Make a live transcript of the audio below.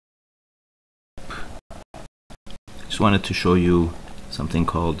Just wanted to show you something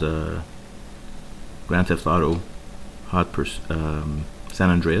called Grand Theft Auto San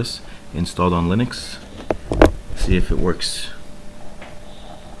Andreas installed on Linux. See if it works.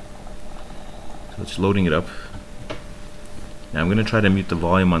 So it's loading it up. Now I'm going to try to mute the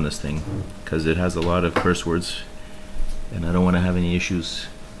volume on this thing because it has a lot of curse words and I don't want to have any issues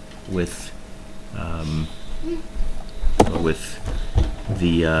with the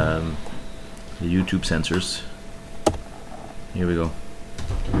YouTube censors. Here we go.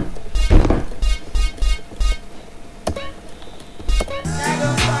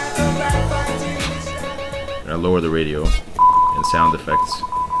 I'll lower the radio and sound effects.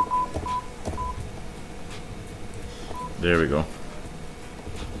 There we go.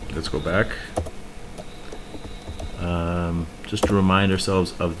 Let's go back. Just to remind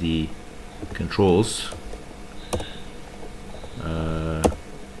ourselves of the controls.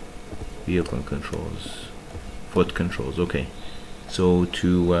 Vehicle controls. Foot controls. Okay. So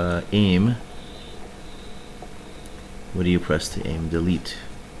to aim, what do you press to aim? Delete.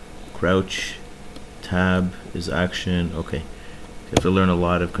 Crouch. Tab is action. Okay. You have to learn a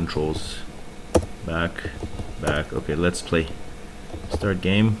lot of controls. Back. Back. Okay, let's play. Start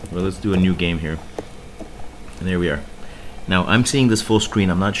game. Well, let's do a new game here. And there we are. Now I'm seeing this full screen.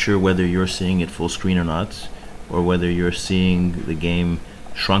 I'm not sure whether you're seeing it full screen or not, or whether you're seeing the game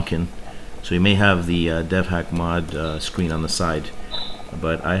shrunken. So you may have the DevHack mod screen on the side,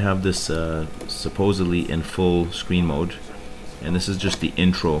 but I have this supposedly in full screen mode, and this is just the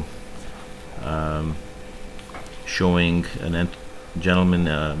intro showing a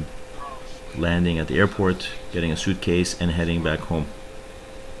gentleman landing at the airport, getting a suitcase, and heading back home.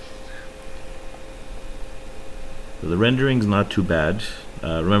 So the rendering's not too bad.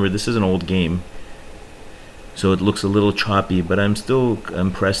 Remember, this is an old game, so it looks a little choppy, but I'm still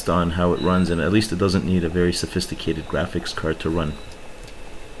impressed on how it runs, and at least it doesn't need a very sophisticated graphics card to run.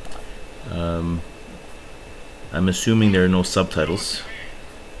 I'm assuming there are no subtitles.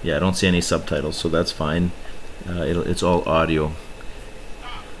 Yeah, I don't see any subtitles, so that's fine. It's all audio.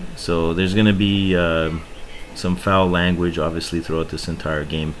 So there's going to be some foul language obviously throughout this entire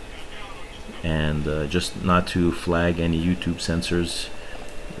game, and just not to flag any YouTube censors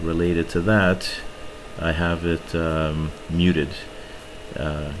related to that, I have it muted,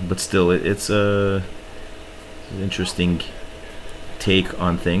 but still it's an interesting take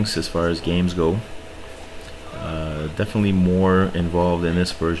on things as far as games go. Definitely more involved in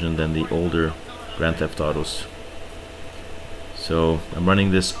this version than the older Grand Theft Autos. So I'm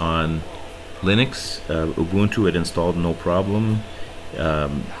running this on Linux, Ubuntu. It installed no problem,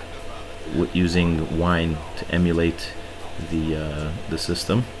 using Wine to emulate the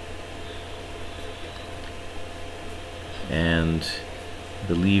system, and I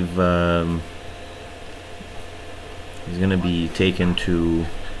believe he's going to be taken to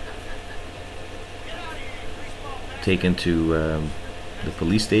the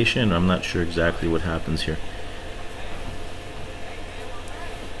police station. I'm not sure exactly what happens here.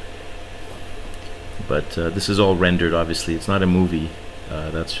 But this is all rendered, obviously. It's not a movie.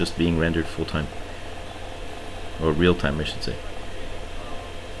 That's just being rendered full-time. Or real-time, I should say.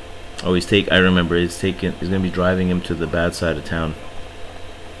 Oh, I remember, he's going to be driving him to the bad side of town.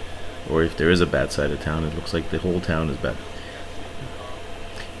 Or if there is a bad side of town, it looks like the whole town is bad.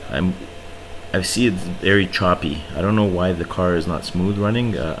 I see it's very choppy. I don't know why the car is not smooth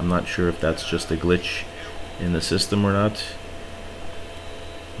running. I'm not sure if that's just a glitch in the system or not.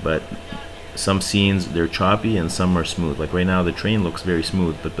 But some scenes, they're choppy and some are smooth. Like right now the train looks very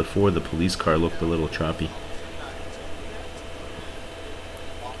smooth, but before the police car looked a little choppy.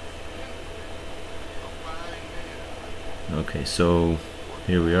 Okay, so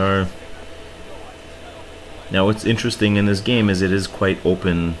here we are. Now what's interesting in this game is it is quite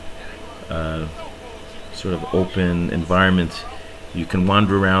open, sort of open environment. You can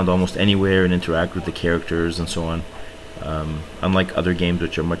wander around almost anywhere and interact with the characters and so on. Unlike other games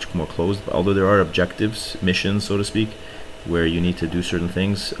which are much more closed, although there are objectives, missions so to speak, where you need to do certain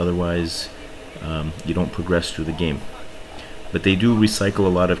things, otherwise you don't progress through the game. But they do recycle a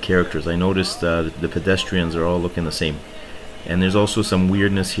lot of characters. I noticed the pedestrians are all looking the same, and there's also some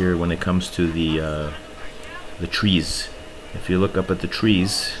weirdness here when it comes to the trees. If you look up at the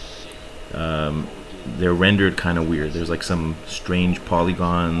trees, they're rendered kind of weird. There's like some strange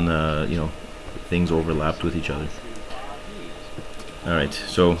polygon, things overlapped with each other. Alright,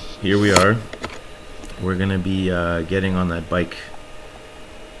 so here we are. We're gonna be getting on that bike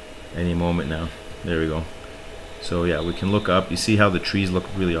any moment now. There we go. So yeah, we can look up. You see how the trees look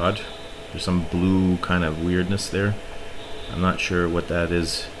really odd? There's some blue kind of weirdness there. I'm not sure what that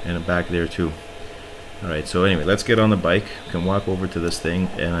is, and back there too. Alright, so anyway, let's get on the bike. You can walk over to this thing,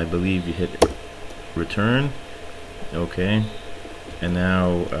 and I believe you hit return. Okay. And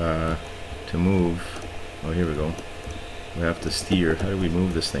now, to move, oh, here we go. We have to steer. How do we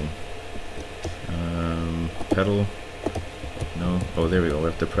move this thing? Pedal. No. Oh, there we go. We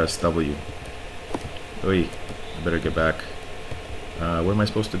have to press W. Oi, I better get back. Where am I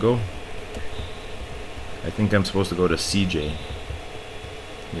supposed to go? I think I'm supposed to go to CJ.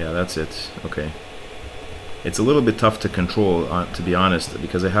 Yeah, that's it. Okay. It's a little bit tough to control, to be honest,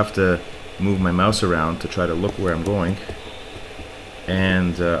 because I have to move my mouse around to try to look where I'm going.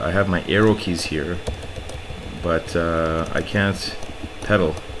 And I have my arrow keys here, but I can't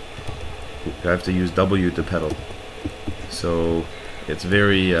pedal. I have to use W to pedal. So it's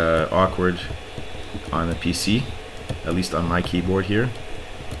very awkward on a PC, at least on my keyboard here.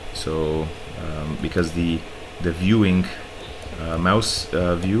 So because the viewing mouse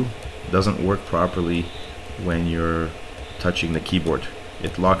view doesn't work properly when you're touching the keyboard.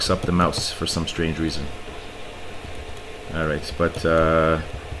 It locks up the mouse for some strange reason. Alright, but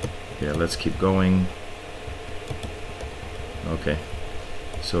yeah, let's keep going. Okay,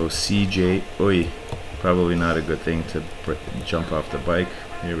 so CJ, oi, probably not a good thing to jump off the bike.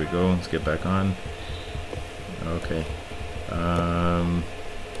 Here we go, let's get back on. Okay.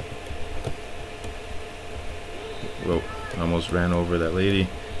 Whoa, almost ran over that lady.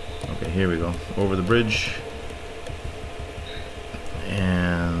 Okay, here we go. Over the bridge.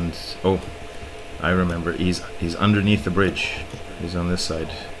 And oh, I remember. He's underneath the bridge. He's on this side.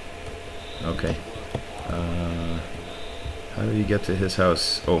 Okay. How do you get to his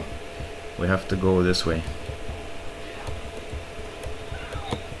house? Oh, we have to go this way.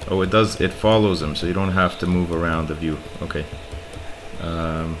 Oh, it does. It follows him, so you don't have to move around the view. Okay.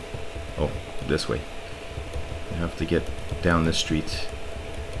 Oh, this way. You have to get down the street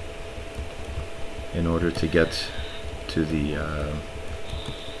in order to get to the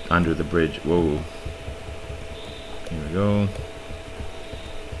under the bridge. Whoa. Here we go.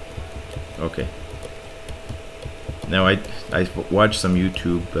 Okay. Now I watched some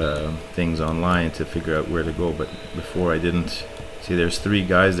YouTube things online to figure out where to go, but before I didn't. See, there's 3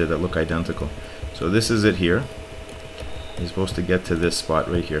 guys there that look identical. So this is it here. You're supposed to get to this spot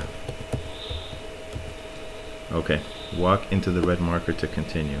right here. Okay. Walk into the red marker to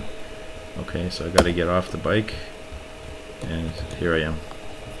continue. Okay, so I gotta get off the bike, and here I am.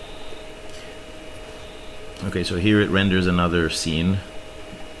 Okay, so here it renders another scene.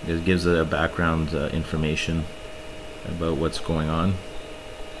 It gives a background information about what's going on.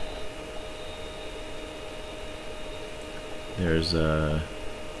 There's some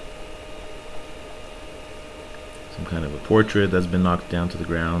kind of a portrait that's been knocked down to the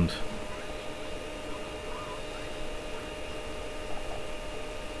ground.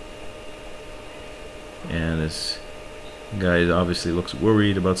 And this guy obviously looks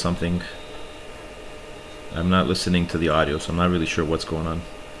worried about something. I'm not listening to the audio, so I'm not really sure what's going on.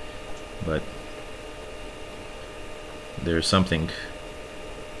 But there's something.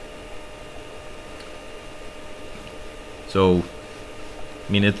 So,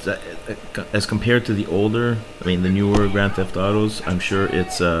 I mean, it's as compared to the older, I mean, the newer Grand Theft Autos, I'm sure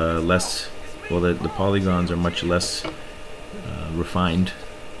it's less, well, the polygons are much less refined.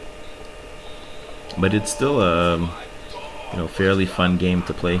 But it's still a, you know, fairly fun game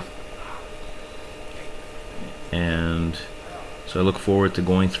to play. And so I look forward to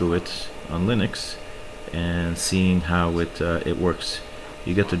going through it on Linux and seeing how it works.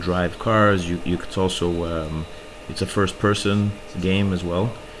 You get to drive cars. It's also it's a first-person game as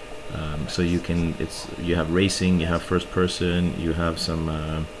well. So you have racing, you have first-person, you have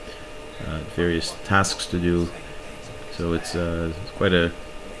some various tasks to do. So it's quite an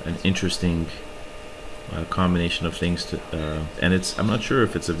interesting combination of things to, and I'm not sure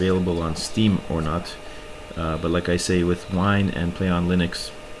if it's available on Steam or not. But like I say, with Wine and Play on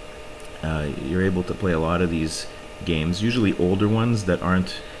Linux, you're able to play a lot of these games, usually older ones that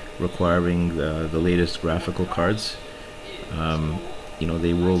aren't requiring the latest graphical cards. You know,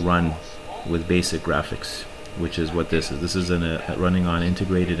 they will run with basic graphics, which is what this is. This is running on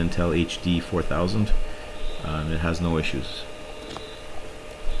integrated Intel HD 4000. It has no issues.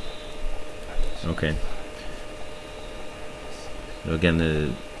 Okay. So again,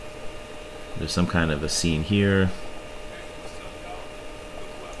 there's some kind of a scene here.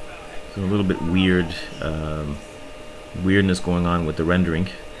 So a little bit weird weirdness going on with the rendering.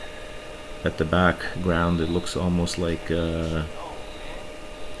 At the background, it looks almost like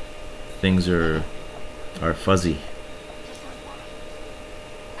things are fuzzy.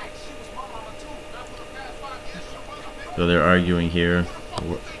 So they're arguing here.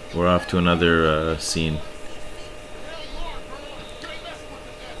 we're off to another scene.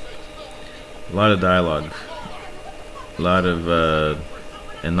 A lot of dialogue. A lot of,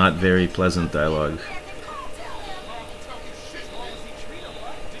 and not very pleasant dialogue.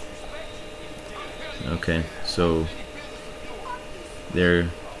 Okay, so there's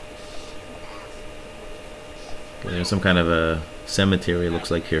some kind of a cemetery, it looks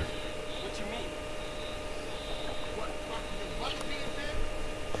like, here.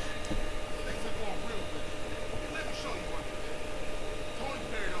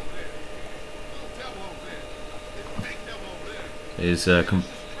 He's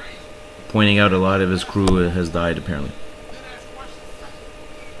pointing out a lot of his crew has died, apparently.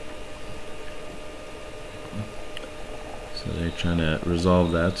 So they're trying to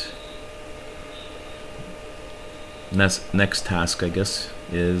resolve that. Next task, I guess,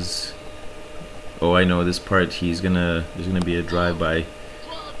 is... Oh, I know this part. There's gonna be a drive-by.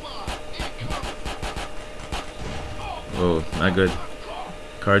 Oh, not good.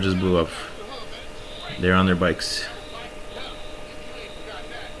 Car just blew up. They're on their bikes.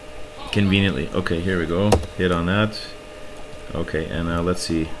 Conveniently. Okay, here we go. Hit on that. Okay, and now let's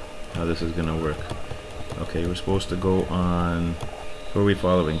see how this is gonna work. Okay, we're supposed to go on... Who are we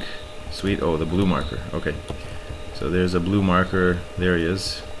following? Sweet. Oh, the blue marker. Okay. So there's a blue marker. There he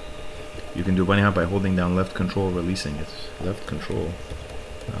is. You can do bunny hop by holding down left control, releasing it. Left control.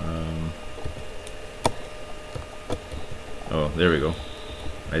 Oh, there we go.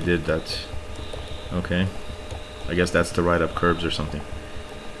 I did that. Okay. I guess that's to ride up curbs or something.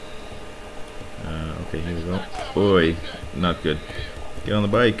 Okay, here we go. Boy, not good. Get on the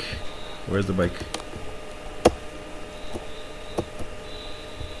bike. Where's the bike?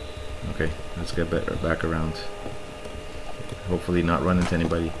 Okay, let's get back around. Hopefully not run into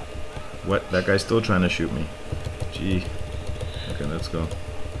anybody. What? That guy's still trying to shoot me. Gee. Okay, let's go.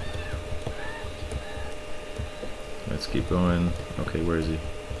 Let's keep going. Okay, where is he?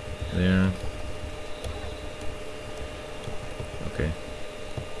 There. Okay.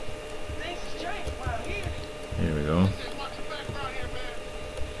 Here we go.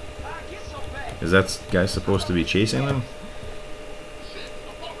 Is that guy supposed to be chasing them?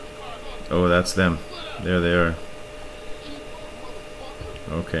 Oh, that's them. There they are.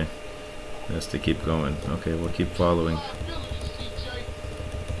 Okay. That's to keep going. Okay, we'll keep following.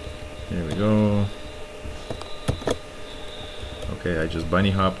 Here we go. Okay, I just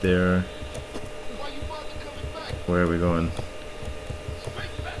bunny hopped there. Where are we going?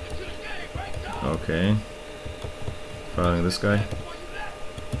 Okay. Following this guy.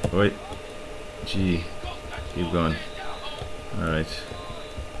 Wait. Gee. Keep going. Alright.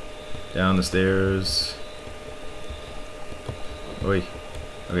 Down the stairs. Oi.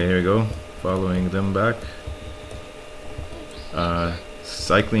 Okay, here we go. Following them back.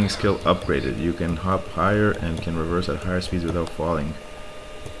 Cycling skill upgraded. You can hop higher and can reverse at higher speeds without falling.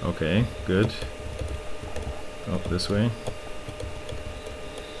 Okay, good. Oh, this way.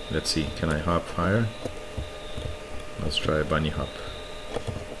 Let's see. Can I hop higher? Let's try a bunny hop.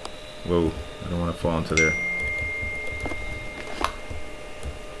 Whoa, I don't want to fall into there.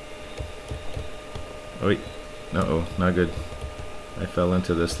 Oh, wait. Uh-oh, not good. I fell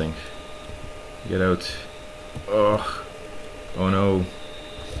into this thing. Get out. Oh. Oh no.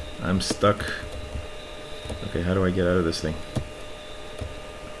 I'm stuck. Okay, how do I get out of this thing?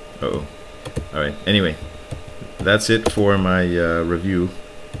 Uh-oh. Alright, anyway. That's it for my review.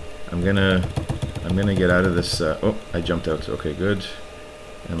 I'm gonna get out of this. Oh, I jumped out. Okay, good.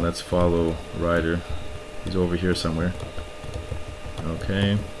 And let's follow Ryder. He's over here somewhere.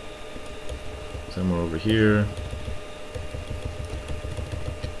 Okay. Somewhere over here.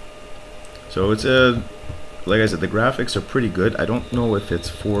 So it's like I said, the graphics are pretty good. I don't know if it's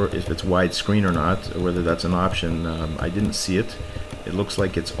widescreen or not, or whether that's an option. I didn't see it. It looks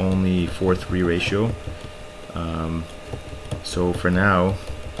like it's only 4:3 ratio. So for now,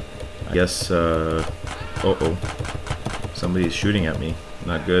 I guess. Uh-oh, somebody's shooting at me.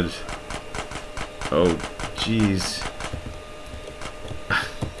 Not good. Oh, jeez.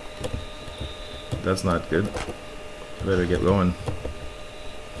 That's not good. Better get going.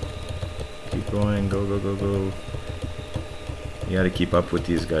 Keep going. Go, go, go, go. You gotta keep up with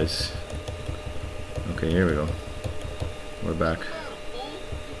these guys. Okay, here we go. We're back.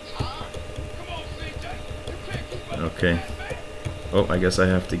 Okay. Oh, I guess I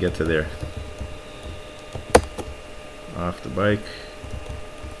have to get to there. Off the bike.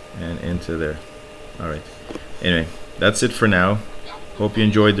 And into there. Alright. Anyway, that's it for now. Hope you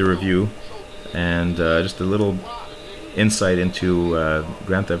enjoyed the review. And just a little insight into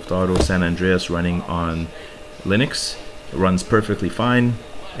Grand Theft Auto San Andreas running on Linux. It runs perfectly fine.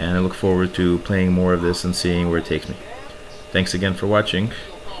 and I look forward to playing more of this and seeing where it takes me. Thanks again for watching,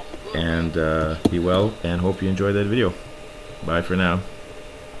 and be well, and hope you enjoyed that video. Bye for now.